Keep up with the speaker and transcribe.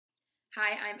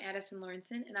Hi, I'm Addison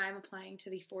Lorentsen, and I'm applying to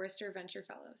the Forrester Venture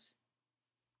Fellows.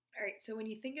 All right, so when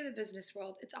you think of the business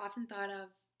world, it's often thought of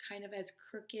kind of as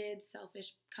crooked,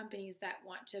 selfish companies that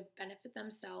want to benefit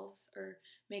themselves or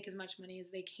make as much money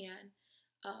as they can.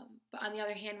 But on the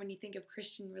other hand, when you think of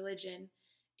Christian religion,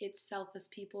 it's selfless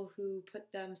people who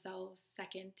put themselves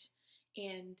second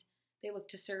and they look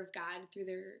to serve God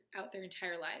throughout their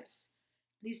entire lives.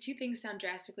 These two things sound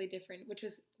drastically different, which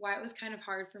was why it was kind of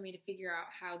hard for me to figure out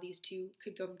how these two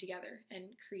could go together and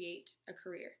create a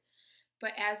career.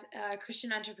 But as a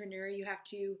Christian entrepreneur, you have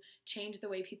to change the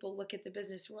way people look at the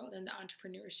business world and the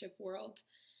entrepreneurship world.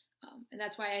 And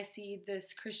that's why I see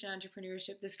this Christian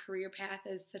entrepreneurship, this career path,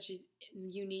 as such a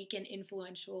unique and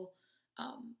influential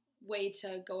way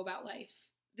to go about life.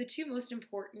 The two most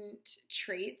important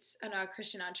traits a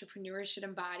Christian entrepreneur should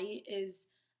embody is,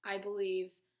 I believe,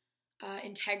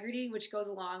 integrity, which goes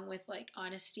along with like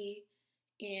honesty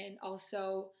and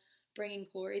also bringing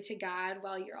glory to God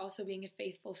while you're also being a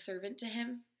faithful servant to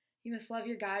Him. You must love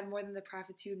your God more than the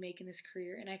profits you would make in this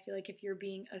career. And I feel like if you're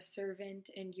being a servant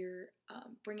and you're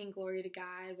bringing glory to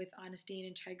God with honesty and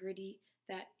integrity,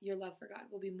 that your love for God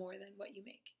will be more than what you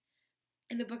make.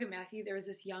 In the book of Matthew, there was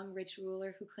this young rich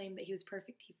ruler who claimed that he was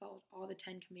perfect. He followed all the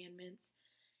 10 Commandments.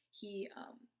 He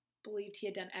believed he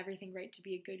had done everything right to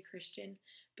be a good Christian,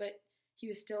 but he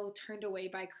was still turned away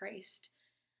by Christ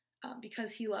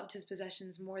because he loved his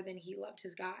possessions more than he loved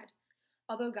his God.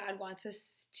 Although God wants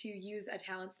us to use the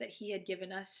talents that He had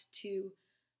given us to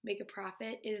make a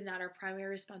profit, it is not our primary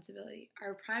responsibility.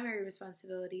 Our primary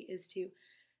responsibility is to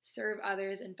serve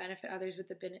others and benefit others with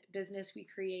the business we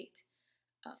create.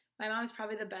 My mom is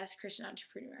probably the best Christian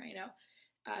entrepreneur I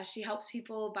know. She helps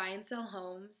people buy and sell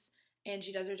homes, and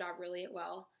she does her job really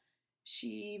well.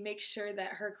 She makes sure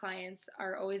that her clients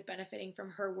are always benefiting from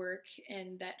her work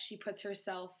and that she puts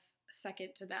herself second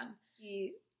to them.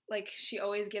 She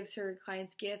always gives her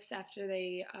clients gifts after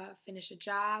they finish a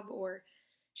job, or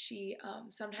she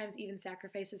sometimes even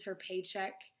sacrifices her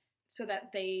paycheck so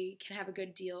that they can have a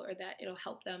good deal or that it'll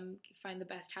help them find the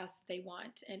best house that they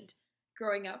want. And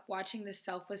growing up watching this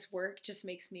selfless work just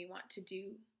makes me want to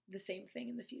do the same thing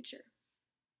in the future.